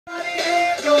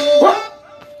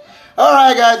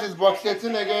Alright guys, it's Box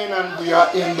 13 again and we are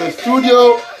in the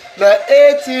studio. The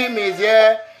A team is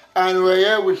here and we're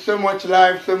here with so much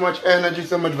life, so much energy,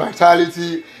 so much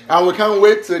vitality, and we can't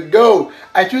wait to go.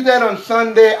 I tweeted on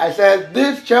Sunday, I said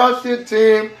this Chelsea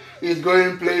team is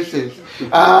going places.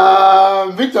 Victor,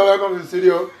 welcome to the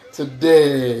studio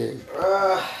today.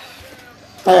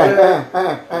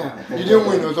 You didn't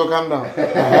win, so calm down.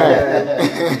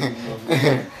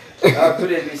 Good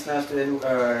day, listeners, to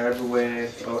everywhere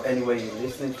or anywhere you're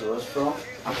listening to us from.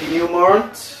 Happy New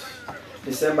Month.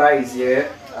 December is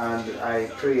here, and I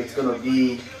pray it's going to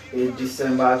be a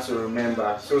December to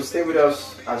remember. So stay with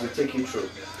us as we take you through.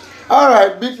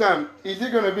 Alright, Big Sam, is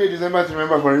it going to be a December to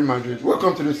remember for Real Madrid?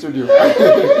 Welcome to the studio.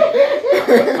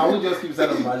 Can we just keep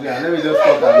silent on Madrid and let me just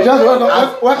talk?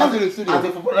 Welcome to the studio. As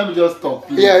a footballer, let me just talk.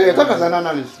 Please. Yeah, talk as an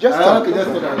analyst. Just talk. Okay, just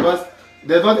talk. Because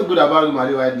there's nothing good about Real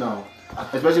Madrid right now.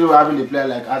 Especially when having a player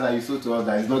like Asa Yusu to us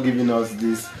that is not giving us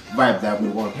this vibe that we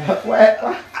want. No,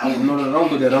 don't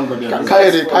go there.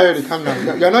 Coyote, calm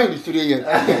down. You're not in the studio yet.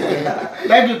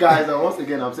 Thank you guys. Once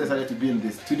again, I'm so excited to be in the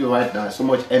studio right now. So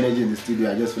much energy in the studio.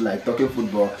 I just feel like talking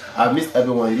football. I've missed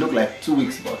everyone. It looked like 2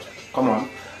 weeks, but come on.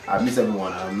 I've missed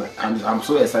everyone. I'm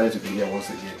so excited to be here once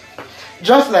again.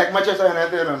 Just like Manchester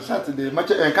United on Saturday,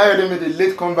 Coyote made a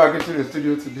late comeback into the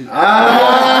studio today. I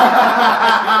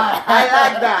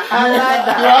like that.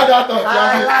 You had that thought.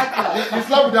 You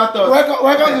slept with that thought.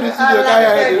 Welcome to the studio,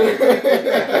 Coyote.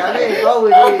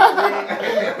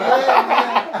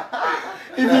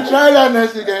 If you try that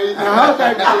next again, you know how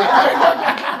time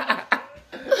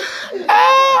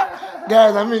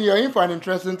guys, I mean, you're in for an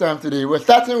interesting time today. We're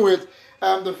starting with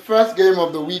the first game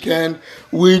of the weekend,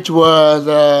 which was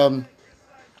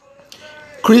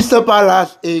Crystal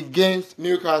Palace against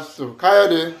Newcastle.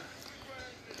 Coyote,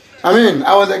 I mean,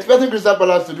 I was expecting Crystal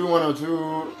Palace to do one or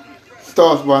two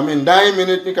stuff, but I mean, 9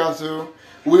 minute Newcastle,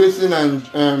 Wilson and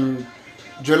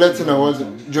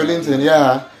Jolinton,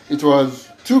 yeah, it was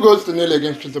 2-0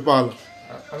 against Crystal Palace.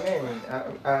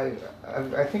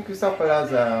 I think Crystal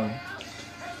Palace,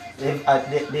 they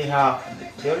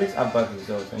always have bad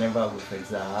results whenever Wilfried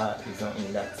Zaha is not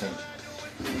in that team.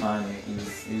 And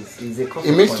is a cause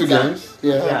he missed 2 games.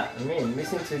 Yeah, I mean,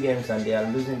 missing 2 games and they are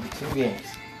losing 2 games.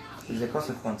 It's a cause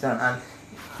of concern. And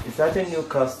it's certain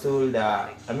Newcastle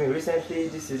that, I mean, recently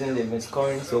this season they've been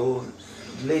scoring so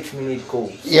late minute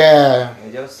goals. Yeah.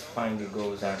 They just find the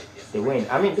goals and they win.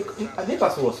 I mean,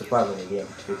 Newcastle was superb in the game.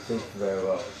 They played very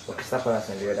well. But Crystal Palace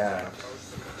on the other hand,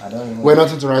 I don't even know. We're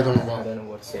nothing to write on about. I don't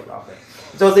know what to say about it.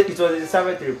 It was a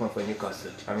deserved 3 points for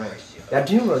Newcastle. I mean, they're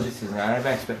doing well this season. I never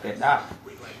expected that.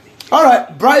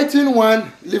 Alright, Brighton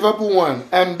won, Liverpool won.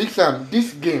 And Big Sam,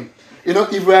 this game, you know,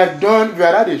 if we had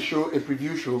had a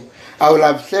preview show, I would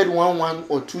have said 1-1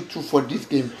 or 2-2 for this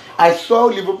game. I saw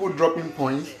Liverpool dropping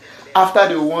points after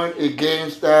they won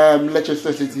against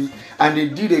Leicester City, and they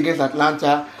did against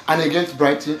Atlanta and against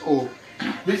Brighton. Oh,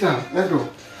 Big Sam, let's go.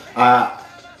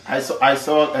 I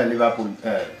saw Liverpool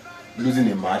losing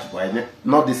a match, but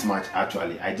not this match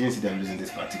actually. I didn't see them losing this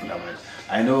particular match.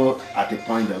 I know at a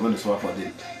point they're going to suffer for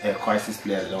the crisis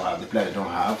player they don't have, the player they don't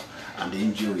have, and the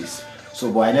injuries.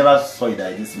 So, but I never saw it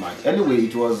like this match. Anyway,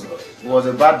 it was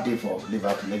a bad day for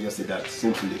Liverpool. Let's just say that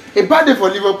simply. A bad day for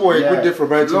Liverpool, or a good day for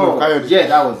Brighton? No, yeah,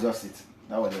 that was just it.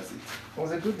 It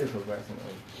was a good day for Brighton.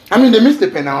 I mean, they missed the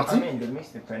penalty. They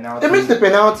missed the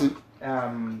penalty.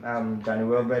 Danny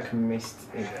Welbeck missed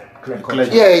a clear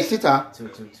yeah, a sitter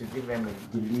to give them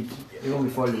the lead even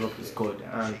before Liverpool scored.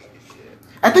 And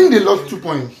I think they lost 2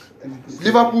 points.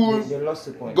 Liverpool they lost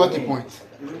 2 points. got the points.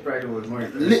 Brighton was more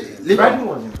Brighton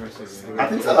was impressive. I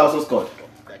think Salah also scored.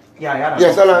 Yeah,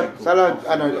 Salah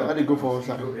had to go for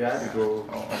offside. Yeah, to go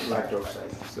flagged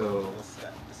offside. So,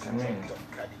 I mean,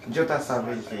 Jota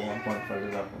salvaged the 1 point for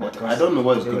Liverpool. But I don't know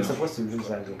what is they going were on. supposed to lose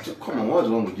that game. Come on, what's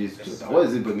wrong with this Jota? What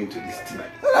is it bringing to this team?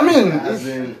 I mean,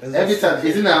 Every time,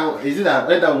 isn't that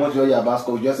when that one your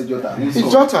basket, you just say Jota.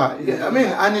 it's Jota. I mean,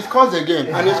 and it's caused again,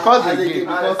 and it's caused again,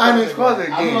 and it's caused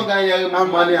I'm not again. going to hear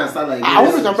money and Salah again. I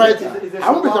won't be surprised.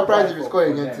 I won't be surprised if he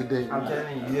scores again today. I'm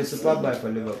telling you, it's a superb buy for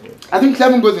Liverpool. I think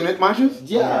 7 goals in 8 matches.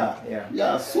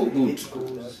 Yeah, so good.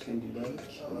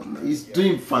 He's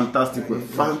doing fantastic work.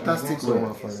 Fantastic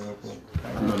work. For Liverpool.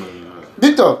 No.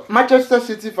 Victor, Manchester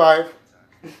City 5,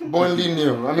 Burnley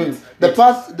 0. I mean,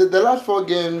 the last 4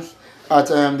 games at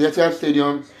the Etihad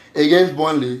Stadium against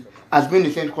Burnley has been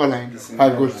the same scoreline,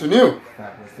 5-0.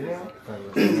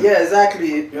 Yeah,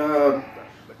 exactly.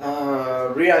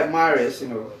 Riyad Mahrez,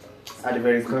 had a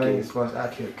very good game.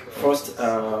 First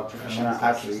professional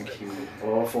hat-trick,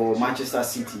 or for Manchester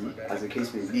City, as the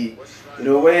case may be.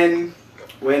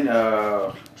 When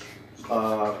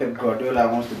Pep Guardiola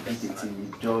wants to beat a team, he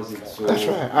does it. So That's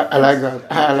right. I like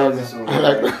that. I like that. so I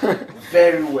like that.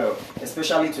 very well,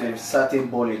 especially to a certain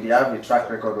ball. They have a track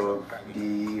record of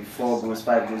the 4 goals,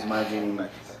 5 goals margin in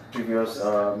previous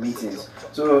meetings.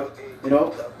 So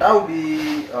that would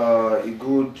be a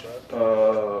good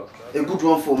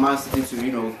one for Man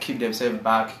City to keep themselves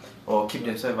back or keep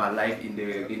themselves alive in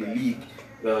the league,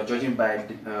 judging by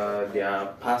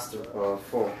their past 4,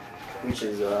 which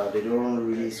is they don't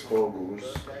really score goals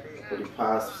for the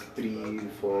past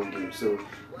 3-4 games. So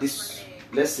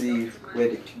let's see where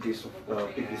they pick this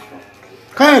from.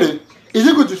 Kyrie, is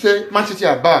it good to say Man City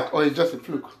are back or it's just a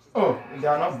fluke? Oh, they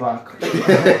are not back.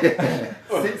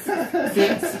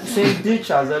 Since Ditch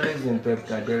has always been Pep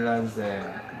Guardiola's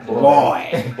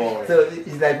boy. So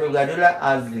it's like Pep Guardiola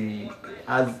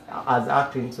has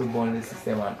acted into Burnley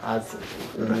system and has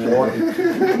won.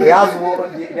 He has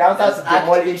won. The answer to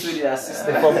demolish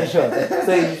the formation.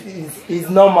 So it's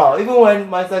normal. Even when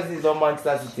Manchester City is on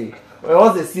Manchester City, when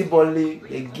once they see Burnley,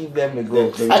 they give them a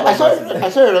goal. I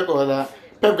saw a record that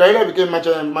Pep Guardiola became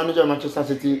manager of Manchester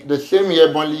City the same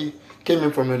year Burnley came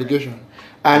in from relegation,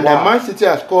 and Man City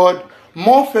has scored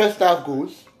more first half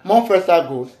goals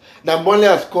than Burnley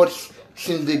has scored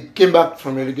since they came back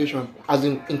from relegation, as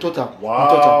in total.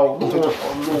 Wow. In total.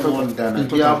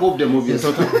 Yeah, above the movie. In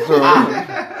total.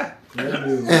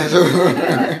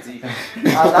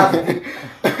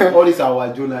 All this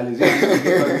our journalists.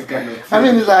 I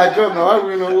mean, it's our job now.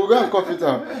 We'll go and cough it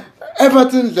out.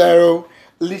 Everton 0,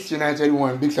 Leeds United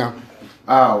 1. Big Sam.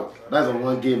 Wow, that's a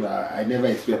one game I never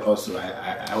expect. Also,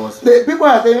 I was. People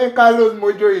are saying Carlos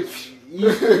Mojo is.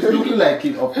 It's looking like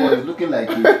it, of course. It's looking like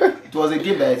it. It was a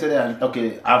game that I said,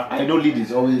 okay, I know lead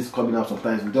is always coming up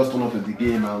sometimes. We just turn up in the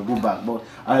game and go back. But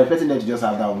I'm expecting them to just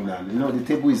have that winner. The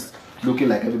table is looking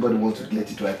like everybody wants to get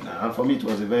it right now. And for me, it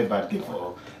was a very bad game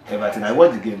for Everton. I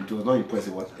watched the game. It was not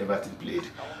impressive what Everton played.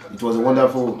 It was a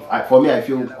wonderful. For me, I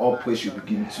feel all praise should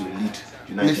begin to lead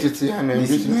United. City and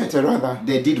United rather.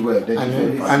 They did well.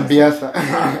 And Bielsa.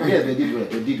 Yes, they did well.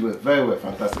 They did well. Very well.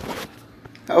 Fantastic.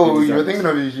 Oh, you're thinking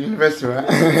of his university, right?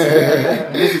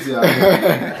 City.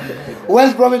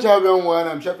 West Bromwich Albion 1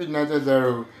 and Sheffield United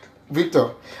 0.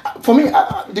 Victor, for me,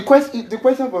 the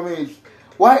question for me is,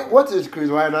 what is Chris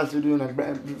Wilder still doing at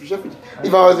Sheffield?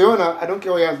 If I was the owner, I don't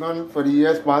care what he has done for the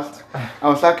years past.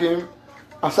 I'll sack him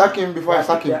before I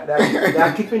sack him. They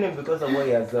are keeping him because of what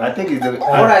he has done. I think it's the.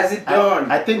 What has it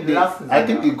done? I think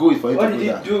the goal is for him What to did do he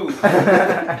that. do?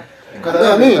 Because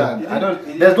I don't.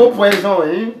 There's no points on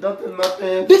him.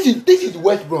 Nothing. This is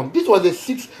West Brom. This was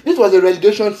a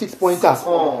relegation 6-pointer.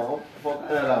 Oh, fuck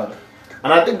that out.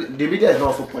 And I think the media is not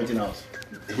also pointing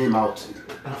him out.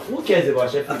 Who cares about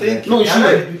Sheffield? I think No, you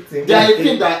should. They are a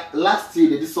team that last year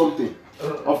they did something.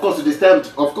 Of course, to this time,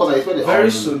 of course, I expect the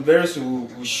very soon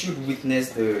we should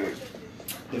witness the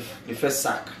first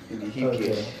sack in the Hill game.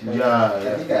 Okay.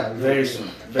 Yeah. Very soon.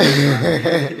 Very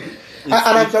soon. And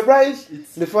I'm surprised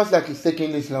the first sack is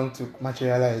taking this long to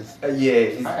materialize.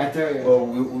 Yeah. I tell you. Well,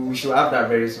 we should have that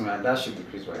very soon, and that should be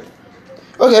Chris Wilder.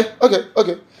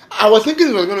 Okay. I was thinking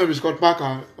it was going to be Scott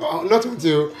Parker. Not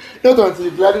until he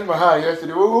gladdened my heart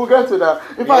yesterday. We'll get to that.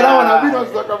 In fact, that one I've been on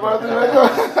talk about it.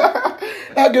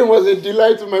 That game was a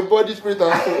delight to my body, spirit,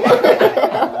 and soul.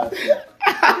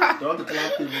 Don't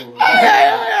clap people.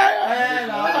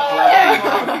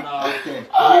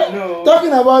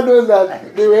 Talking about those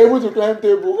that they were able to climb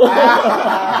table.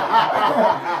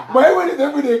 But even the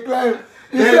table they climb,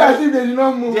 you see as if they did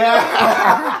not move.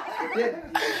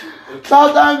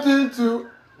 Southampton 2,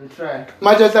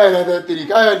 Manchester United 3.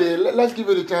 Let's give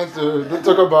it a chance to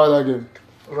talk about that game.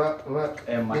 Well,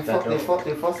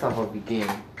 the first half of the game,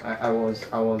 I was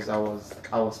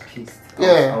pissed.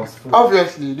 I was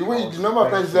Obviously, the way the number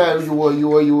of times that you were.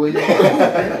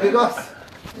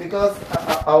 because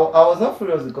I was not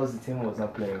furious because the team was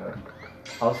not playing well.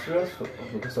 I was furious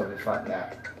because of the fact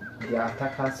that the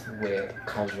attackers were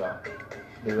casual.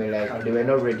 They were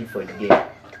not ready for the game.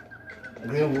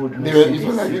 Greenwood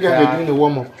Even like you guys were doing the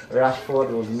warm up.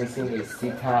 Rashford was missing a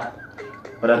sitter.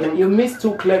 But I think you missed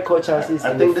 2 clear-cut chances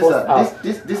in the first half.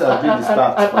 This has been the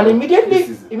start. And immediately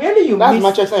you That's missed.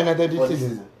 Manchester United this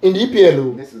season. In the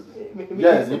EPL. This is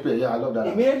it's EPL. Yeah, I love that.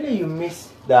 Immediately you miss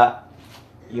that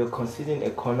you're conceding a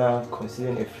corner,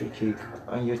 conceding a free kick,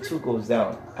 and you're 2 goals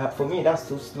down. For me, that's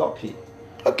too sloppy.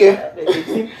 Okay.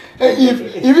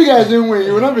 If you guys didn't win,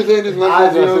 you will not be saying this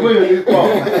nonsense.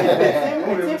 The You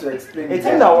won't be able to explain A it.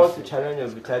 team that wants to challenge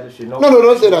of the title should not. No,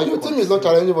 don't say that. Your team is not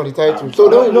challenging for the title. So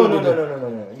don't No. even do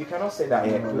that. You cannot say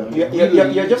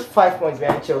that. You're just 5 points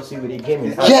behind Chelsea with a game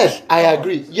in hand. Yes, I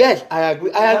agree. I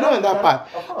agree on that part.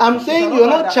 I'm saying you're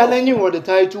not challenging for the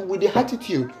title with the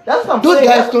attitude. That's what I'm Those saying.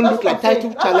 guys That's don't what look like I'm saying. title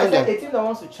That's why I said challengers. A team that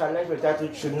wants to challenge for the title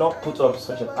should not put up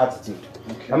such an attitude.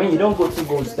 I mean, you don't go 2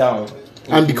 goals down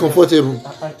And be comfortable.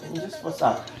 And you just what's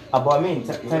that? But I mean,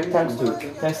 thanks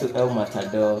to El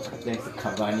Matador, thanks to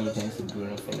Cavani, thanks to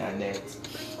Bruno Fernandes.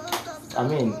 I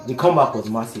mean, the comeback was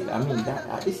massive. I mean,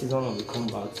 this is one of the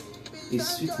comebacks. It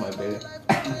sweet my belly.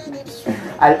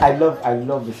 I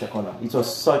love the second half. It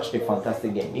was such a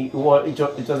fantastic game. It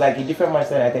was like a different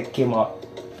mindset. I think came out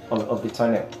of the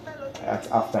tunnel at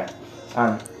halftime.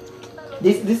 And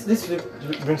this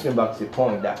brings me back to the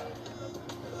point that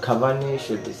Cavani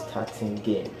should be starting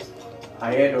games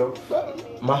Ahead of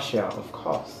Martial, of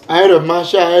course. Ahead of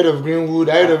Martial, ahead of Greenwood,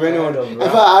 ahead of anyone. In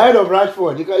fact, ahead of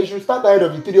Rashford. You should start ahead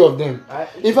of the 3 of them.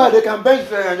 In fact, they can bench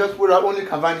Trent and just put out only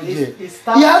Cavani here.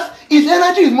 His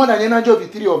energy is more than the energy of the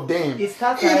 3 of them. It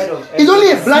ahead of. He's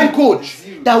only a blind coach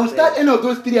that will start any of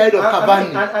those 3 ahead of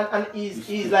Cavani. And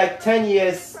he's like 9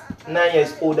 years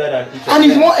older than each And of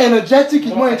he's them. more energetic,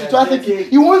 he's more enthusiastic.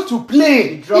 He wants to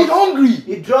play. He's hungry.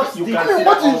 He drops You the can I mean, see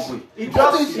what that is- hungry. He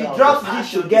drops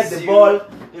this to get the ball.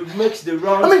 He makes the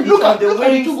runs. I mean, He's look on at the the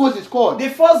wings. 2 goals he scored. The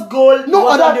first goal. No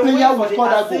was other on the player wing will for score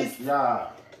the that goal. assist. Yeah.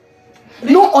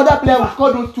 No other player will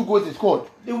score those 2 goals he scored.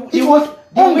 The It was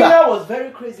the hunger. winner was very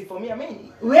crazy for me. I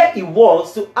mean, where he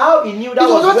was, to how he knew that It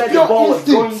was was just where the pure ball was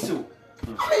going instinct.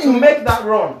 to make that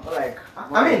run. like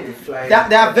I mean,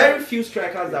 there are very few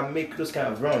strikers that make those kind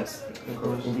of runs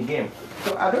in the game.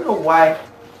 So I don't know why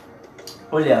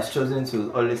Ole has chosen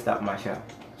to always start Martial.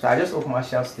 So I just hope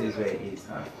Martial stays where he is.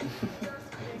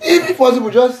 If possible,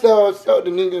 just sell the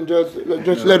nigga and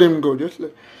just let him go.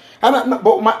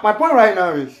 But my point right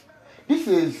now is, this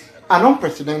is an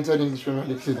unprecedented English Premier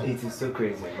League season. It is so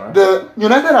crazy, man. The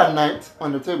United at night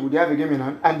on the table, they have a game in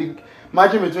hand, and the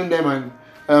margin between them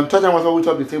and Tottenham was always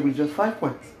top the table is just 5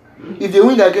 points. If they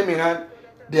win that game in hand,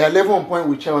 they are level on point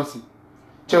with Chelsea.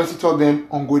 Chelsea took them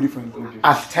on goal difference.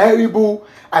 As terrible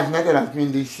as United has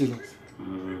been this season.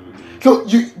 So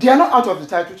they are not out of the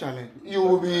title challenge. You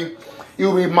will be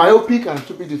myopic and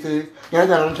stupid to say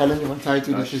United are not challenging for the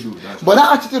title this season. But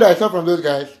that attitude I saw from those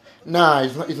guys,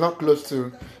 it's not close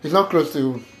to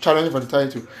challenging for the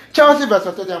title. Chelsea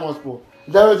versus Tottenham Hotspur,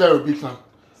 0-0 big time.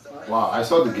 Wow, I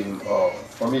saw the game.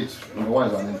 For me, number one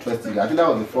is an interesting game. I think that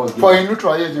was the first game. For a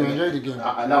neutral, yes, you enjoyed the game.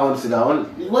 And I want to say that.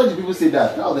 Why do people say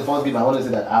that? That was the first game. I want to say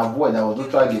that. I avoid that was a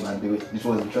neutral game and it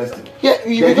was interesting. Yeah,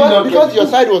 because your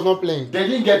side was not playing. They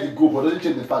didn't get the goal, but doesn't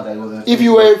change the fact that it was. If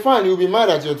you were a fan, you'd be mad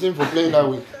at your team for playing that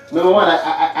way. Number one,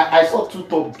 I saw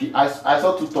I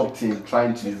saw 2 top teams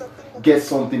trying to get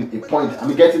something, a point. I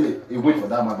mean, getting a win for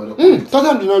that man. But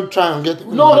Tottenham did not try and get the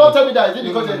win. no, don't tell me that. Is it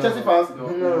because you're Chelsea fans?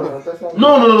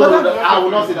 No. I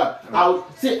will not say that. I will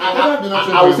say.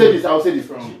 I will say this. I will say this.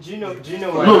 Do you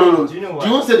know why? No. Do you know why?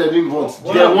 You won't say they didn't want.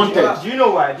 Well, They wanted. Do you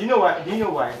know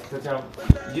why? Tottenham?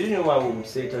 Do you know why we would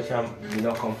say Tottenham did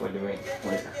not come for the win?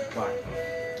 Why?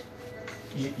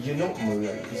 You know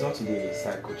Mourinho. He's not today a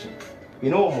side coaching. You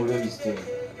know what Mourinho is doing.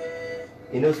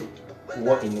 He knows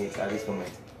what he needs at this moment.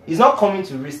 He's not coming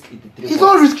to risk it. He's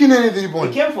not risking anything, He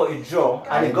boy. came for a draw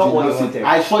and he got what he wanted.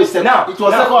 I saw it. It was second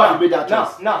half he made that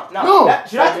choice. No.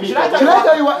 Should Should I I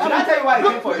tell you why he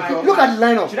came for a draw? Look at the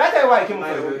lineup. Should I tell you why he came for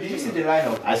a draw? Did you see the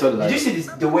lineup? I saw the Did you lineup.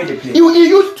 see the way they play? He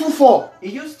used 2-4. He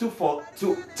used 2-4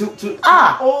 to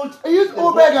Ah, he used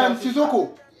Oberg and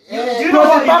Sissoko. Do you know Plus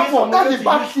what the back he four, means that's for the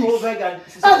back Mourinho to use six. Oberg and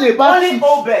Sissoko? That's the back Only six.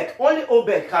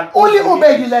 Oberg can. Only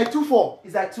Oberg is like 2-4.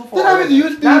 It's like 2-4. Then I mean, you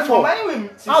use 3-4. That's combining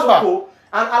with Sissoko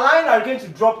and allowing Hurricane to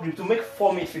drop to make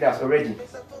 4 midfielders already.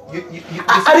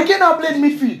 Hurricane now played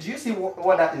midfield. Do you see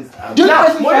what that is? Just Now,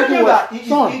 pressing Mourinho cycle knew that was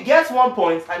Son. he gets 1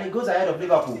 point and he goes ahead of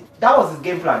Liverpool. That was his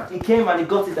game plan. He came and he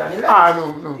got it and he left.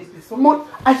 No. It's so-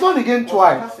 I saw the game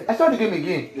twice. fantastic. I saw the game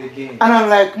again. the game. And I'm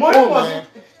like, Mourinho was- man.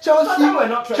 Tottenham were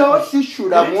not threatening. Chelsea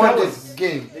should have The won game this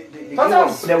game.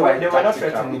 Sometimes they were not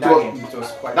threatening It that was- game. It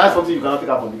was quite. That's something you cannot pick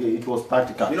up from the game. It was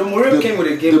tactical. You know, Mourinho came with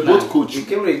a game the plan. both coach. He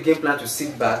came with a game plan to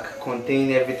sit back,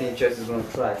 contain everything Chelsea's going to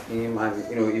throw at him, and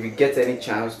if he gets any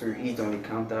chance to eat on the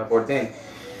counter. But then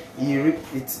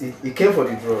he came for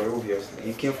the draw. Obviously,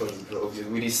 he came for the draw.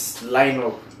 Obviously, with his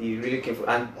lineup, he really came for,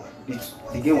 and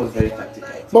the game was very tactical.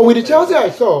 But with the Chelsea I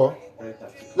saw, Very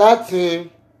tactical. that team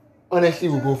honestly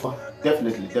will go far.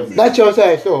 Definitely. That Chelsea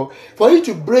I saw, for you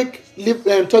to break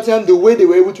Tottenham the way they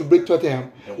were able to break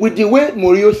Tottenham, with the way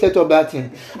Mourinho set up that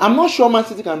team, I'm not sure Man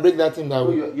City can break that team that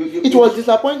way. It was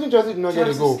disappointing Chelsea did not get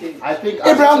a goal. I think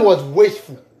Abraham was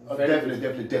wasteful.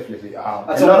 Definitely.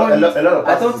 At some point,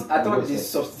 I thought the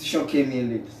substitution came in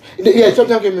late. Yeah,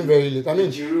 Tottenham came in very late. I mean,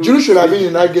 Giroud should have been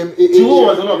in that game Giroud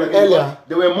was not earlier.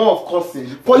 They were more of costing.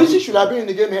 Pulisic should have been in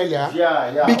the game earlier.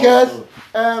 Yeah. Because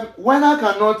Werner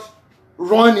cannot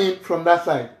run in from that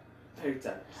side. Very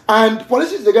tight. And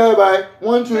Pulisic is the guy by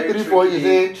 1, 2, Very 3, 4 is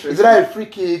in. tricky. Is it a free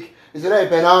kick? Is it a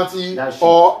penalty? That's true.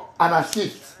 Or an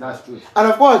assist? That's true. And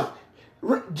of course,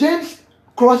 James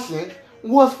crossing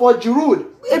was for Giroud.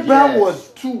 Abraham Yes. was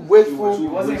too wasteful He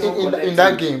wasn't in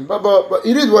that game. But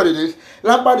it is what it is.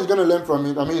 Lampard is going to learn from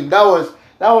it. I mean, that was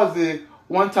the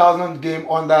 1000th game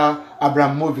under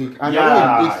Abramovich. And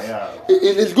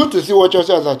it's good to see what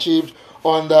Chelsea has achieved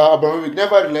under Abramovich.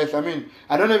 Nevertheless, I mean,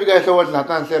 I don't know if you guys saw what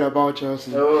Zlatan said about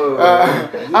Chelsea.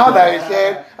 How that he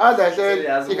said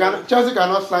Chelsea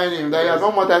cannot sign him. That he has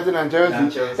one more title than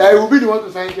Chelsea. That he will be the one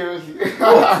to sign Chelsea. What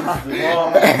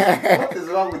is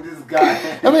wrong with this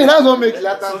guy? I mean, that's what makes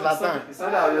Zlatan Zlatan.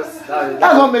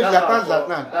 That's what makes Zlatan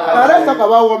Zlatan. Now let's talk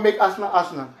about what makes Arsenal.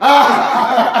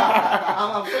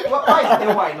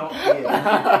 Why not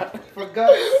here? For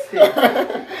God's sake.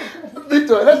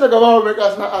 Victor, let's talk about what makes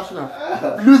Arsenal.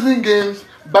 Losing games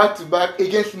back to back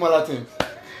against smaller teams.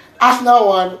 Arsenal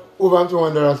won, Wolverhampton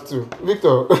Wanderers 2.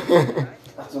 Victor.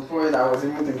 At some point, I was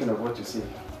even thinking of what to say.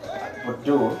 But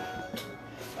Joe,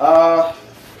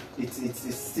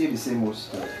 it's still the same old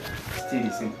story. Still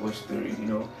the same old story, you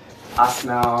know.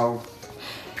 Arsenal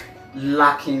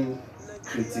lacking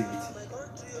creativity.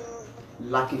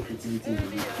 Lacking creativity in the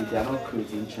midfield. They are not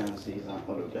creating chances and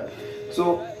all of that.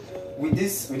 So with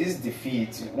this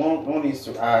defeat, one needs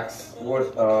to ask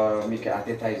what Mikel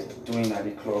Arteta is doing at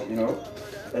the club. You know,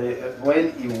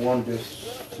 when he won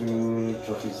those 2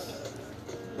 trophies,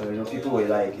 people were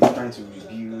like, he's trying to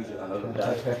rebuild and all of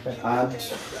that. And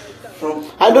from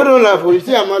I don't laugh. You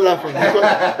see, I'm not laughing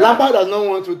because Lampard does not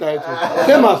want 2 titles.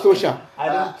 Same as Solskjaer. I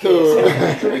don't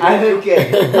care. I don't care.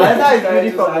 Arteta is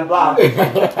ready from the back. A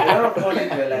lot of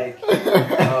pundits were like,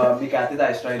 Mikel Arteta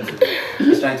is trying to build.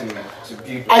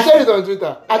 I said it on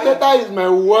Twitter. Arteta is my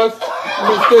worst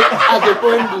mistake as a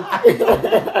pundit.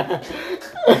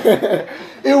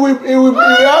 It will hold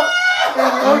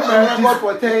my record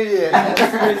for 10 years.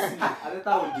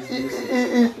 Arteta would disgrace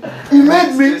you. He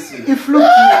made me. He flew to me.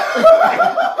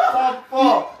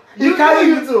 He carried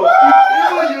you to.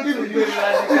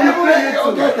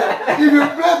 If you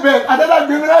play bad, Arteta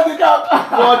give me that cup.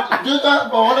 But just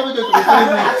for one of you to be saying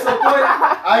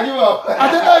I give up.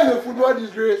 Arteta is a football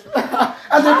disgrace.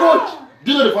 As a coach.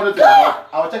 Do you know the funny thing? I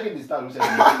was checking this stat recently.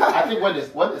 I think when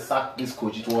they sacked this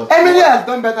coach, it was Emily has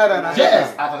done better than Arteta.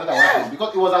 yes, Arteta was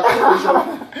because it was at 10th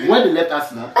position when they left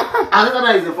Arsenal.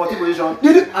 Arteta is in 14th position.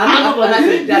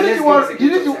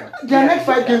 Their next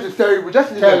 5 games is terrible.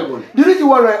 Just Terrible. Did you see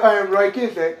what Roy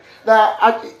Keane said?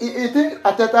 That he thinks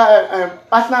Arteta,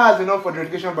 Arsenal has enough for the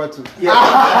relegation battle. Yeah.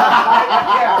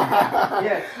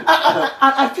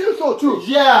 I feel so too.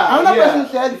 Yeah. Another person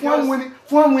said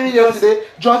Fulham winning yesterday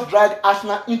just dragged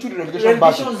Arsenal into the relegation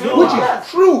battle, zone. which is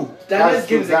true. The next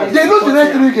game is against They lose the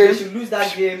next 3 games. They should lose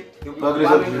that game. They'll be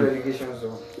battling the relegation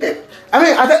zone. I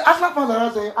mean, Arsenal fans are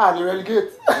not saying, they relegate.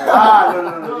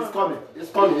 No, it's coming.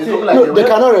 It's coming. It's looking like No, they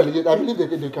cannot relegate. I believe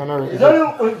they cannot relegate.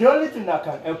 The only thing that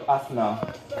can help Arsenal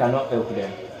cannot help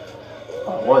them.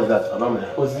 What is that? I don't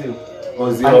know. Ozil.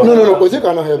 No, Ozil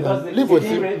cannot help Because them. they Leave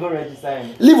didn't Ozil. go ready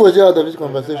sign. Leave Ozil out of this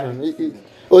conversation.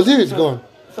 Ozil is gone.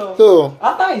 So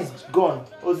after he's gone,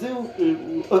 Ozil,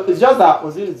 it's just that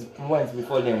Ozil went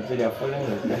before them, so they are following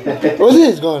him. Ozil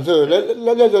is gone, so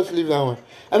let's just leave that one.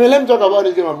 I mean, let me talk about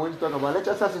this game I'm going to talk about.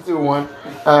 Leicester City won,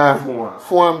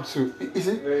 Fulham 2. You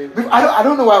see, I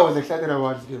don't know why I was excited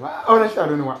about this game. Honestly, I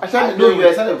don't know why. You were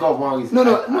excited because of one reason.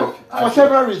 No, for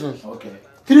several reasons. Okay.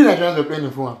 3 Nigerians were playing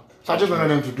in Fulham, so I just wanted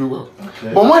them to do well.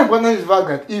 Okay. But more important is the fact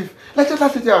that if Leicester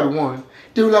City had won,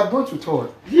 they would have gone to third.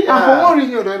 Yeah. And for one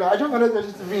reason or the other, I just wanted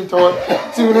them to be in third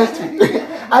till next week.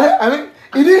 I mean,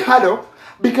 it didn't hard up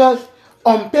because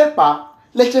on paper,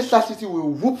 Leicester City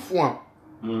will whoop Fulham.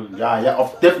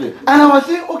 Definitely. And I was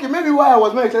saying, okay, maybe why I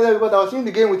was more excited because I was seeing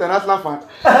the game with an Arsenal fan.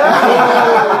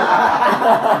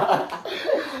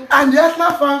 And the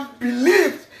Arsenal fans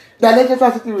believed that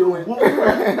Leicester City will win.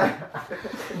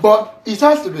 But it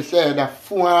has to be said that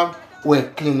Fulham were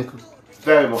clinical.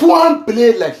 Very much. Fulham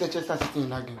played like Leicester City in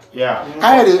that game. Yeah.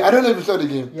 I don't know if you saw the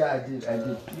game. Yeah, I did.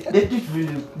 They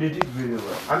did really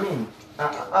well. I mean,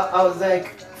 I was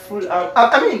like full out.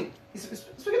 I mean,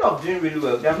 Speaking of doing really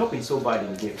well, they have not been so bad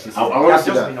in games. They I have want to just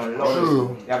see been that. unlucky.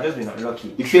 True. They have just been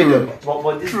unlucky. You feel them.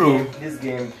 But this True.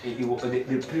 game,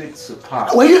 they played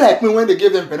superb. Were you like me when they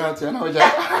gave them penalty? And I was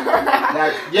like,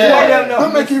 Like, Yeah, no,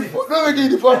 don't make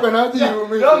it the first penalty you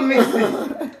make. Don't mix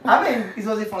it. I mean, it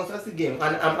was a fantastic game,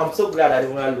 and I'm so glad that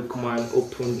Ademola Lookman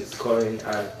opened the scoring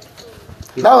and.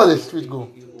 That was a sweet goal.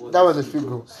 That was a sweet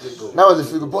goal. That was a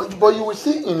sweet goal. But you will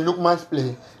see in Lookman's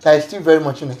play that he's still very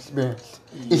much inexperienced.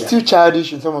 He's still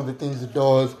childish in some of the things he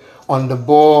does on the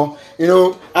ball. You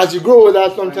know, as you grow older,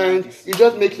 sometimes you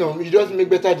just make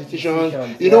better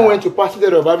decisions. You know when to pass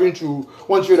instead of having to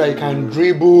want you that you can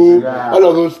dribble, all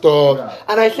of those stuff.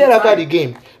 And I said after the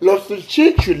game,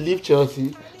 Loftus-Cheek should leave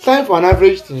Chelsea, sign for an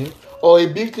average team or a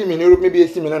big team in Europe, maybe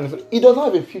AC Milan. He does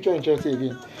not have a future in Chelsea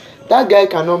again. That guy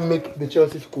cannot make the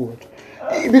Chelsea squad.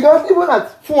 Because even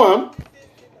at Fulham,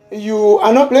 you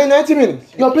are not playing 90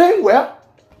 minutes. You're playing well,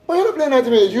 but you're not playing 90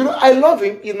 minutes. You know, I love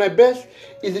him. He's my best.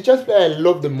 He's the Chelsea player I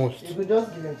love the most. You could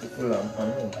just give him to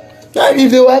Fulham.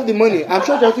 If they will have the money, I'm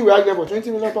sure Chelsea will ask them for £20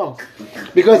 million.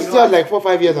 Because he still has like 4 or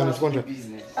 5 years on his contract.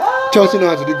 Chelsea know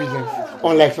how to do business,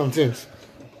 unlike some teams.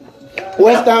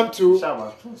 West Ham too.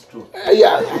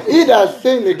 Yeah, he does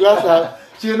stay in the glass house.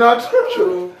 She's not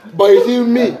True. But you see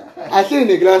me, I stay in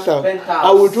the glass house.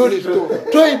 I will throw the stone.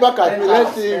 Throw it back at me.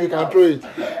 Let's see if we can throw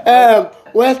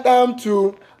it. West Ham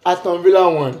 2, Aston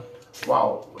Villa 1.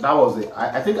 Wow, that was it.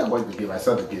 I think I watched the game. I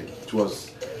saw the game. It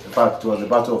was a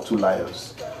battle of two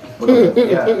lions. But,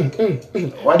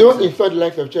 Why Don't did you- insult the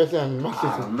likes of Chelsea and Man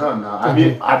City. No. I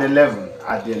mean, at 11.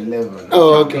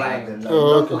 Oh, okay. At 11.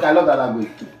 Oh, okay. I love that language.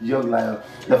 Young lion.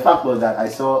 The fact was that I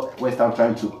saw West Ham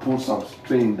trying to pull some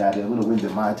string that they're going to win the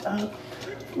match. And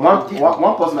one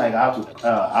person I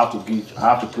have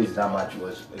to praise that match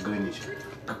was Greenish.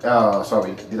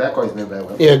 Sorry, did I call his name very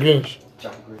well? Yeah, Grealish.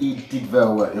 He did very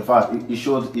well. In fact, it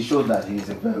showed that he is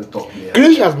a very top player.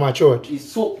 Grealish has matured.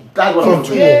 He's so that's what I From want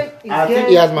to 2 bring years. up. I think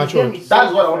he has matured.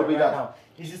 That's what I want to bring up.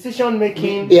 His decision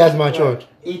making. He has matured.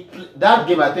 That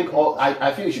game, I think,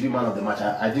 I feel he should be man of the match.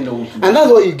 I didn't know who to. And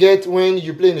that's what you get when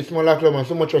you play in a smaller club and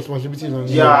so much responsibility is on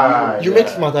you. You make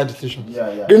smarter decisions.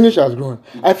 Yeah. Greenish has grown.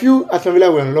 I feel Aston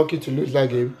Villa were unlucky to lose that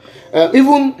game.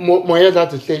 Even Moyes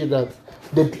had to say that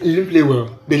they didn't play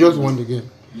well. They just won the game.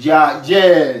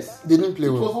 Yes. They didn't play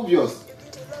It was well. obvious.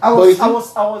 I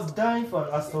But was dying for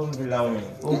an Aston Villa win.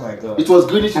 Oh my god. It was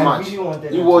Greenish I match. really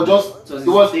wanted It was So just.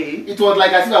 It was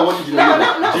like I think I watched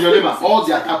Junior Lima. All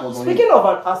the attack was on him. Speaking of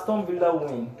an Aston Villa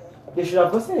win, they should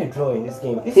have gotten a draw in this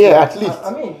game. Yeah, at least.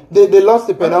 I mean, They lost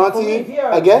the for me, penalty,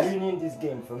 VR I guess. is winning this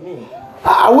game for me.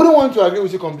 I wouldn't want to agree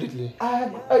with you completely. I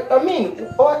mean,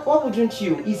 what wouldn't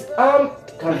you? His arm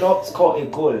cannot score a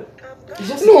goal. It's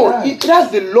just No, a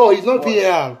that's the law. It's not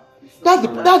VAR. That's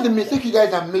the mistake you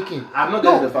guys are making. I'm not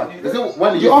getting the fact. Is it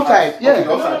when The offside, yeah. Okay,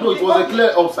 the offside. No, it was a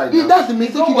clear offside. now. That's the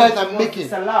mistake you guys are making.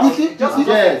 It's allowed. You see, Just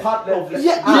Yes. part of his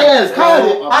yeah, hand. Yes,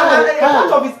 Kyle, And a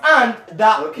part of his hand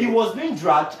that Okay. he was being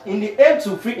dragged in the air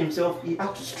to free himself, he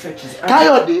had to stretch his hand.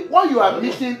 Kayode, what you are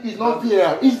missing is not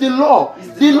VAR. It's the law.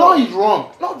 The law is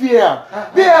wrong, not VAR.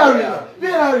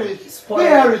 VAR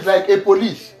is like a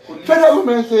police. Federal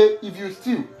government say if you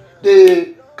steal,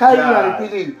 they carry you and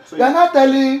imprison you. So They are not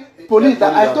telling police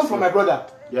that I police stole are from so- my brother.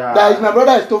 Yeah. That is my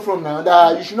brother I stole from now.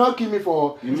 That you should not kill me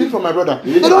for stealing from my brother.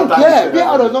 you They need don't to care. attack the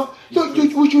VAR does federal not.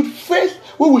 So we should face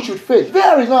what we should face.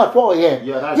 VAR is not at fault here.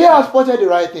 Yeah, that's VAR spotted the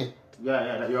right thing.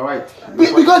 Yeah, you're right.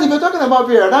 Because if you're talking about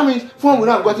VAR, that means Fulham would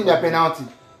not have gotten their penalty.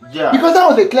 Yeah. Because that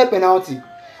was a clear penalty.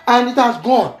 And it has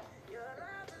gone.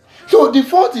 So the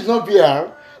fault is not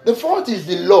VAR. The fault is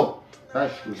the law.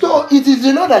 That's true. So it is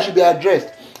the law that should be addressed.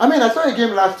 I mean, I saw a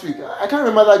game last week. I can't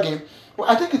remember that game. Well,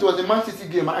 I think it was a Man City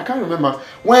game. I can't remember.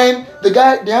 When the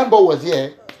handball was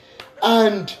here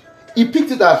and he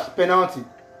picked it as penalty.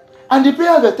 And the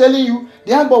players were telling you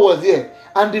the handball was here.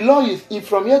 And the law is if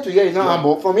from here to here is not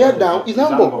handball, from here down is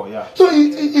handball. Yeah. So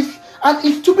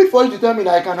it's stupid for you to tell me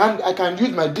that I can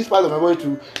use this part of my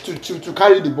body to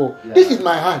carry the ball. Yeah. This is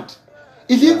my hand.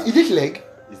 Is it leg?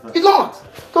 It's not.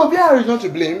 So VAR is not to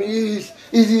blame. It's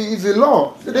the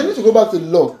law. So they need to go back to the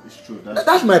law. It's true.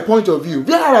 That's my point of view.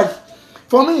 VAR has,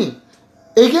 for me,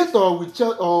 against or with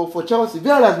for Chelsea,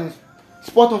 VAR has been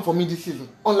spot on for me this season,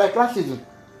 unlike last season.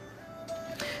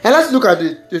 And let's look at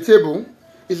the table.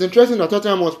 It's interesting that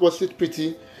Tottenham Hotspur sit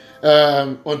pretty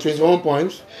on 21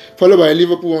 points, followed by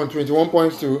Liverpool on 21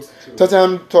 points too.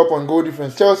 Tottenham top on goal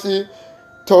difference. Chelsea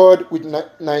third with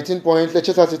 19 points.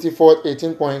 Leicester City fourth,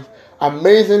 18 points.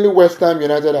 Amazingly, West Ham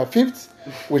United are fifth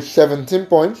with 17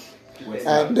 points.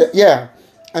 And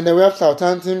and then we have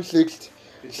Southampton sixth.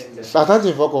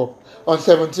 Southampton fuck up on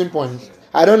 17 points.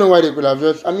 I don't know why they could have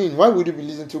just. I mean, why would you be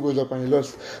losing 2 goals up and you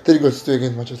lost 3 goals to 2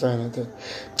 against Manchester United?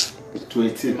 To a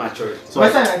team. Maturity. So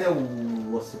Manchester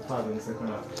United was superb in the second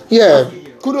half. Yeah,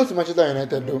 kudos to Manchester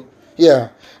United though. Yeah.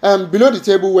 Below the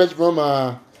table, West Brom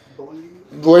are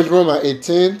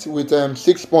 18th with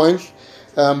 6 points.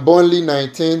 Burnley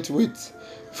 19th with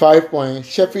 5 points.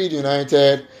 Sheffield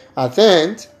United are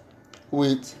 10th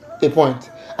with a point.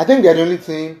 I think they're the only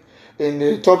team in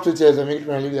the top 2 tiers of English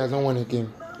Premier League that hasn't won a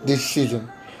game this season.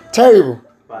 Terrible.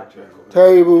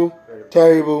 Terrible.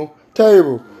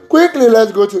 Quickly,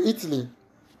 let's go to Italy.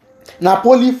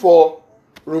 Napoli 4,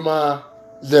 Roma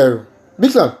 0.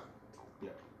 Big Sam.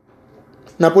 Yeah.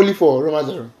 Napoli 4, Roma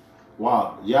 0.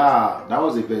 wow, yeah, that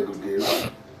was a very good game.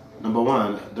 Number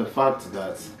one, the fact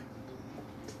that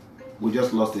we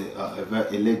just lost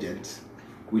a legend,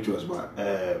 which was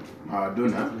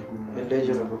Maradona. The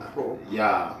legend of the pro.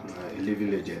 Yeah, a living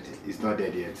legend. He's not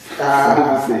dead yet. So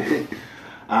to say.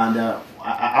 And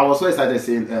I was so excited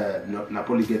seeing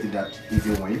Napoli getting that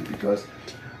easy win because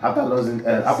after losing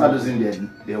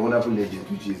their wonderful legend,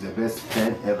 which is the best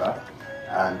 10 ever,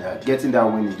 and getting that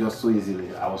win just so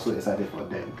easily, I was so excited for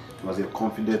them. It was a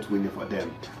confident winning for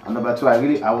them. And number two,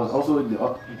 I was also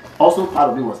part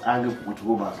of it was angry with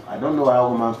Romans. I don't know how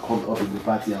Romans come up in the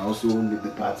party and also leave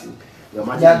the party. They are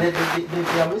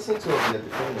missing 2 of their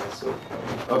defenders. So.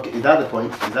 Okay, is that the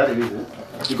point? Is that the reason?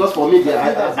 Because for me,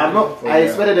 I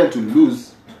expected them to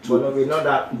lose. But we're not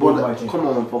that. But come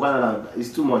on, for Canada,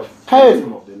 it's too much. Hey.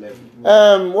 Of the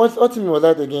level. What team was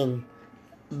that again?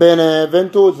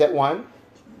 Benevento Z1.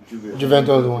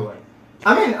 Juventus won.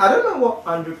 I mean, I don't know what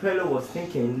Andrew Pirlo was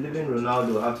thinking, leaving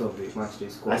Ronaldo out of the match they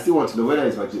scored. I still want to know whether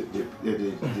it's like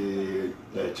the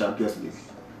Champions League.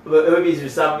 But maybe he's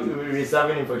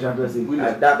reserving him for Champions League.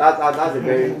 That's a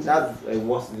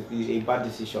bad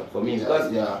decision for me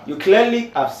because you clearly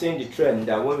have seen the trend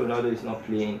that when Ronaldo is not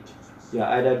playing, you're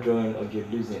either drawing or you're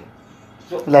losing.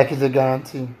 So, like it's a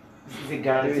guarantee. It's a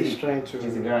guarantee. He's trying to.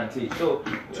 It's a guarantee. So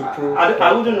to prove.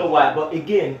 I wouldn't know why, but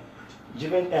again,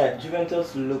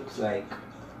 Juventus looks like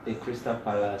a Crystal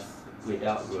Palace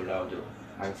without Ronaldo,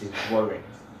 and it is worrying.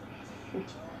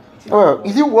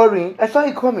 Is it worrying? I saw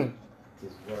it coming. It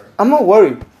is worrying. I'm not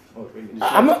worried. Oh, really?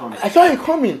 I saw it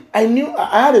coming. I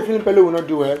had a feeling Pelo would not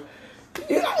do well.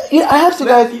 I have to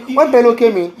guys when Pelo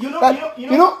came in.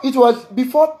 You know, it was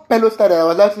before Pelo started. I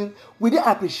was asking, we didn't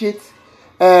appreciate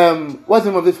what's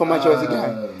the name of this former Chelsea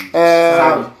guy?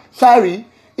 Sarri.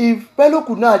 If Pelo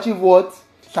could not achieve what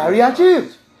Sarri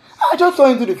achieved, I just saw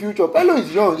into the future. Pelo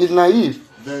is young. He's naive.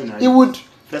 Very naive. He would.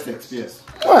 First experience.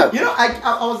 Well, You know,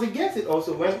 I was against it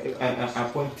also when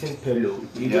appointing Pelo.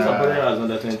 He just appointed as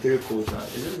under 23 coach now.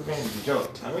 Is it doing the job?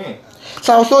 I mean,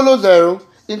 Sassuolo 0,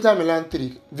 Inter Milan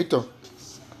 3. Victor.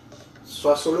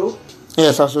 Sassuolo.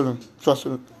 Yeah, Sassuolo.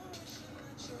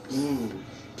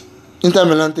 Inter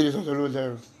Milan 3, Sassuolo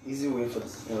 0. Easy win for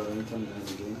Inter Milan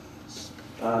again.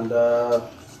 And I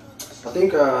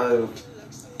think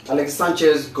Alexis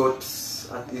Sanchez got.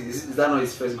 Is that not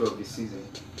his first goal of this season?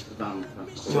 no.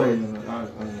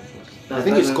 I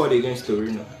think he scored against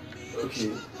Torino.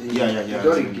 Okay. Yeah.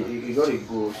 He got a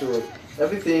goal. So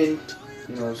everything,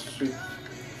 sweet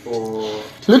for.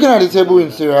 Looking at the table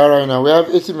in Serie A right now, we have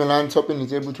AC Milan topping the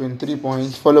table 23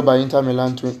 points, followed by Inter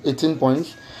Milan 18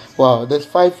 points. Wow, there's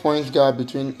 5 points gap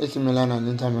between AC Milan and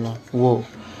Inter Milan. Whoa.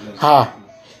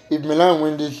 If Milan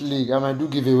win this league, I might do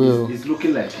give away. It's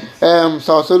looking like it.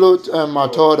 Sassuolo are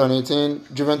 3rd on 18,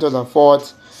 Juventus are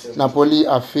 4th, Napoli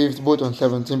are 5th, both on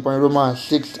 17 points, Roma are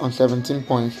 6th on 17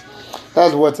 points.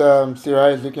 That's what Serie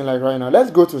A is looking like right now.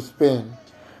 Let's go to Spain.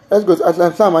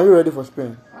 Sam, are you ready for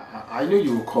Spain? I knew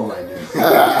you would call my name.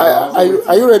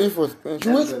 Are you ready for Spain?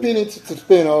 Should we spin it to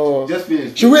Spain or just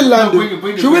finish? Should we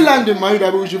land in Madrid?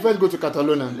 But we should first go to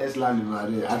Catalonia. Let's land in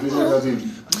Madrid. I think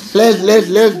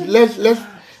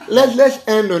Let's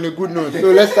end on a good note.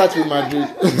 So let's start with Madrid.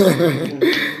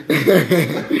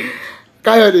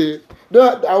 Coyote,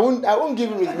 no, I won't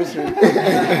give him his mystery.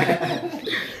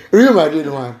 Real Madrid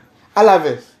 1,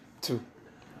 Alaves 2.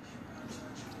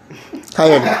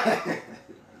 Coyote.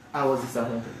 I was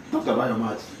disappointed. Talk about your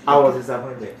match. I was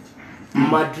disappointed.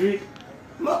 Madrid.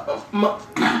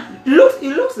 It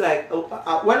looks like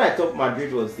when I thought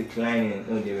Madrid was declining,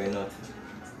 no, they were not.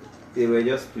 They were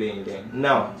just playing them.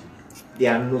 Now they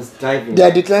are nosediving.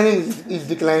 Their declining is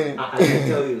declining. I can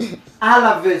tell you.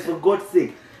 Alaves, for God's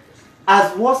sake,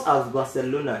 as worse as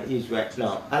Barcelona is right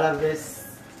now, Alaves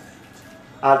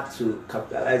had to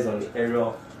capitalize on the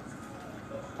error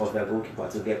of their goalkeeper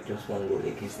to get just 1 goal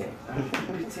against them. And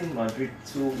beating Madrid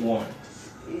 2-1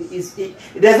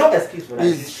 There's no excuse for that.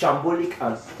 It's shambolic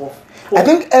and poor. I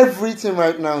think every team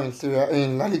right now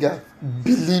in La Liga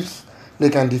believes they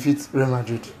can defeat Real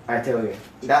Madrid. I tell you,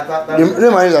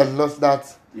 Real Madrid has lost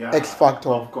that Yeah, X factor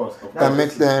of course. that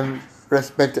makes them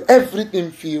respected.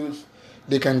 Everything feels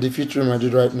they can defeat Real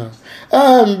Madrid right now.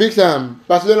 Big Sam,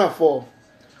 Barcelona 4,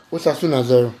 Osasuna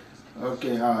 0.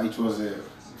 Okay, it was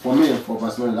for me, for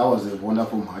Barcelona, that was a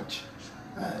wonderful match.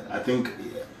 I think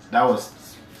that was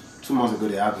 2 months ago.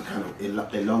 They had a kind of a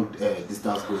long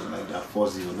distance goal like that,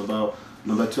 4-0.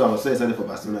 Number 2, I was so excited for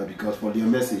Barcelona because for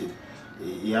Lionel Messi,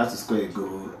 he has to score a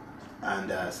goal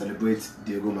and celebrate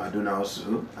Diego Maradona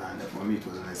also. And for me, it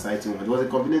was an exciting one. It was a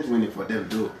convenient winning for them,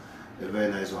 though, a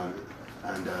very nice one.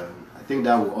 And I think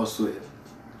that will also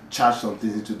charge some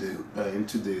things into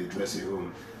the dressing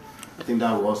room. I think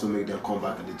that will also make them come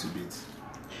back a little bit.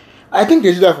 I think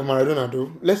they should have for Maradona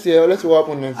though. Let's see what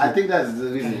happens next. I think that's the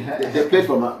reason. They played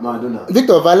for Maradona.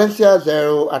 Victor, Valencia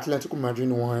 0, Atletico Madrid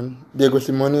 1. Diego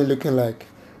Simeone looking like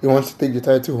he wants to take the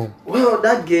title home. Well,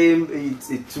 that game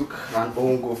it took an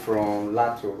own goal from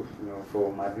Lato,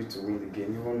 for Madrid to win the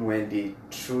game, even when they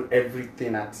threw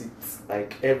everything at it,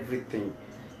 like everything.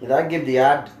 In that game, they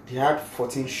had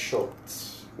 14 shots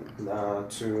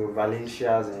to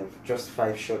Valencia's and just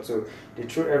 5 shots. So they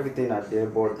threw everything at their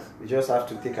board. You just have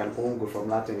to take an own goal from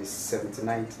Lato in the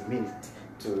 79th minute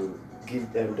to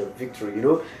give them the victory.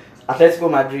 Atletico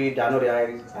Madrid are not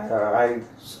the high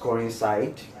scoring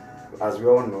side, as we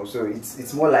all know. So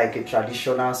it's more like a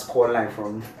traditional scoreline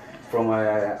from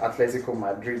Atletico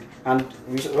Madrid. And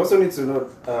we also need to know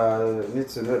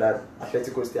that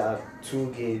Atletico still have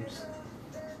 2 games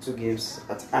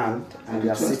at hand, and they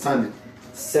are sitting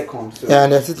second. So yeah,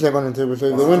 and they're sitting second on the table. So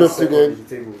if they win those 2 games,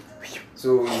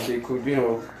 so they could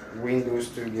win those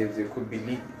 2 games, they could be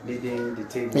leading the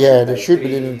table. Yeah, they should be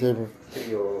leading the table.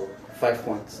 3 or 5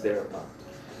 points thereabout.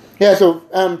 Yeah, so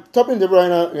topping the table right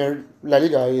now in La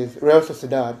Liga is Real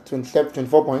Sociedad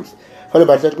 24 points, followed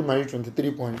by Atletico Madrid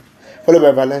 23 points, followed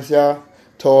by Valencia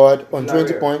third on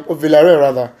 20 points, or Villarreal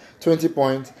rather 20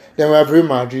 points. Then we have Real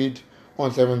Madrid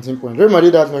on 17 points. Real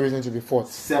Madrid has no reason to be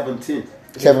fourth. 17.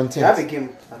 They have a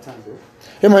game at time though.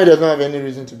 Real Madrid does not have any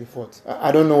reason to be fourth.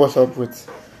 I don't know what's up with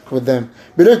them.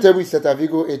 Below the table is Celta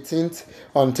Vigo 18th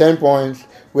on 10 points.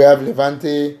 We have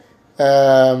Levante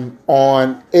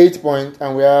on 8 points,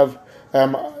 and we have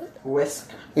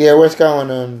Huesca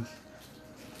on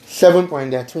 7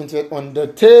 points. They are 20th on the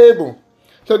table.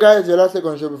 So guys, your last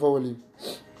second show before we leave.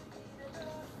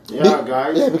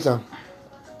 Guys. Yeah, Big Sam.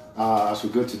 As we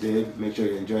go today, make sure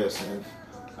you enjoy yourself.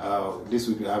 This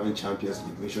week we're having Champions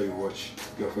League. Make sure you watch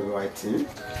your favorite team,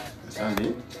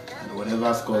 Sunday, and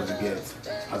whatever scores you get.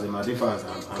 As a Madrid fan,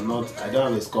 I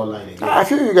don't have a score line again. I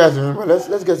feel you guys remember.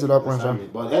 Let's get to that point, Sam.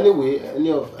 But anyway,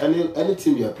 any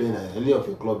team you're playing at, any of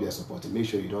your club you're supporting, make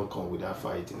sure you don't come without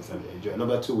fighting and enjoy.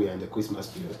 Number 2, we are in the Christmas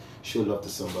period. Show love to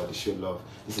somebody. Show love.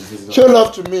 Show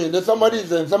love to me. There's somebody's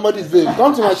there.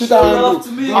 Come to my Twitter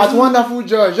handle at Wonderful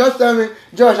Josh. Just tell me,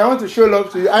 Josh, I want to show love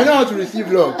to you. I know how to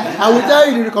receive love. I will tell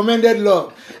you the recommended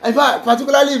love. In fact,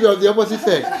 particularly if you're of the opposite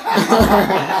sex.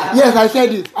 Yes, I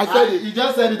said it. You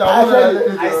just said it.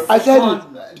 I said it.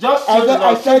 Just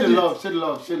show the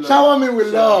love. Shower me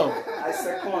with love. I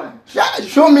second. Yeah,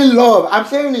 show me love. I'm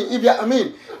saying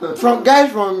it. From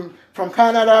guys from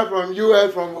Canada, from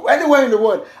US, from anywhere in the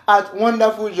world, at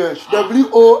Wonderful Josh.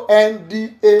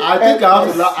 WONDA. I think I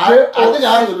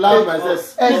have to laugh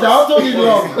myself. I also need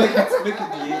love. Make it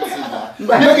the 18.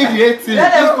 Make it the 18.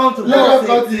 Let them come to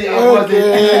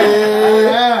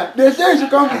Okay. They say you should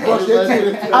come to Boss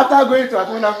 18 after going to at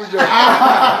Wonderful Josh.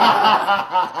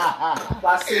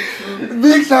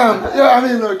 Big Sam.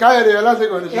 Carry your last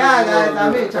second. Yeah,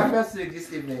 guys, Champions League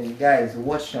this evening. Guys,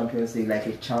 watch Champions League like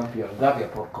a champion. Grab your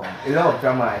popcorn. A lot of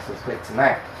drama I suspect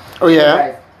tonight. Oh yeah. So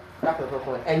guys, grab your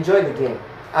popcorn. Enjoy the game.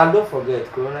 And don't forget,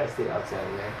 Corona is still outside,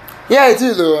 man. Yeah, it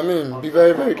is though. Be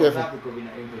very, very careful.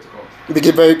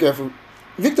 Be very careful.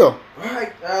 Victor.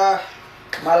 Alright,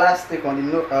 my last take on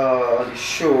the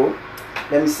show.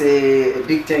 Let me say a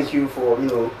big thank you for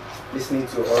listening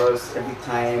to us every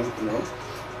time.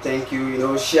 Thank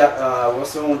you. Share. I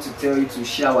also want to tell you to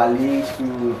share our links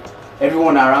to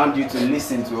everyone around you to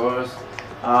listen to us.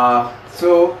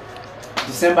 So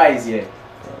December is here.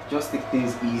 Just take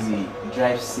things easy.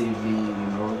 Drive safely.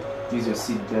 Use your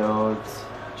seatbelt.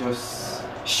 Just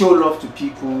show love to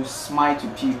people. Smile to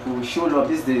people. Show love.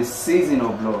 This is the season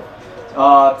of love.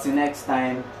 Till next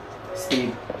time.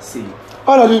 Stay safe.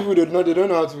 All of people don't know. They don't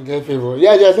know how to get favor.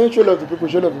 Yeah, they're saying show love to people.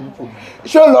 Show love to people.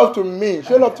 Show love to me.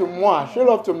 Show love to moi. Show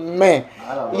love to me.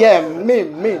 Yeah,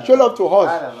 me. Show love to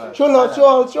us. Show love to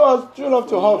us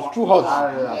through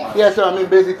us. Yeah. So I mean,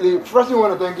 basically, first we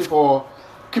want to thank you for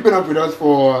keeping up with us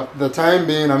for the time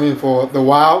being. I mean, for the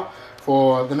while,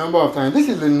 for the number of times. This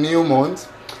is the new month.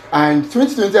 And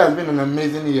 2020 has been an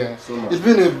amazing year. It's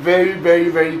been a very, very,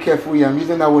 very careful year. I'm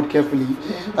using that word carefully.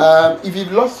 If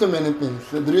you've lost so many things,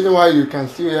 the reason why you can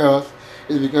still hear us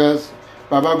is because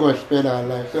Baba God spared our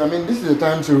life. So, I mean, this is the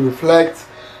time to reflect,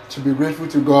 to be grateful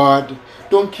to God.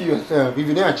 Don't kill yourself. If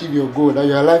you didn't achieve your goal, that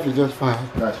your life is just fine.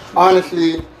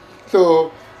 Honestly.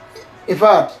 So, in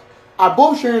fact,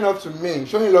 above showing love to me,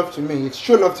 it's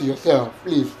show love to yourself.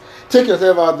 Please, take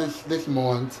yourself out this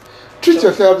month. Treat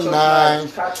yourself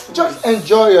nice. Just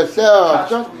enjoy yourself.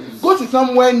 Just go to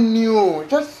somewhere new.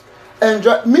 Just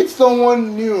enjoy. Meet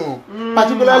someone new.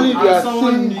 Particularly if you are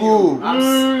single.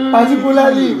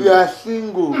 Particularly if you are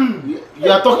single. You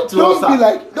are talking to us.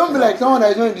 Don't be like someone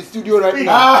that is not in the studio right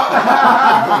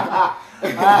now.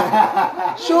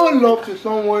 Show love to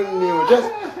someone new. Just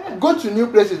go to new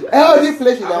places. Healthy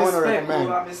places I want to recommend.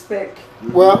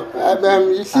 Well,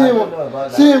 you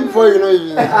see him before you know if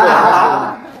he's a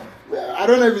spec. I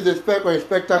don't know if it's a spec or a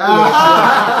spectacular.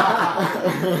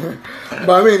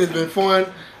 But I mean, it's been fun.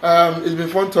 It's been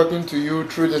fun talking to you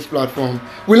through this platform.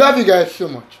 We love you guys so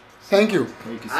much. Thank you.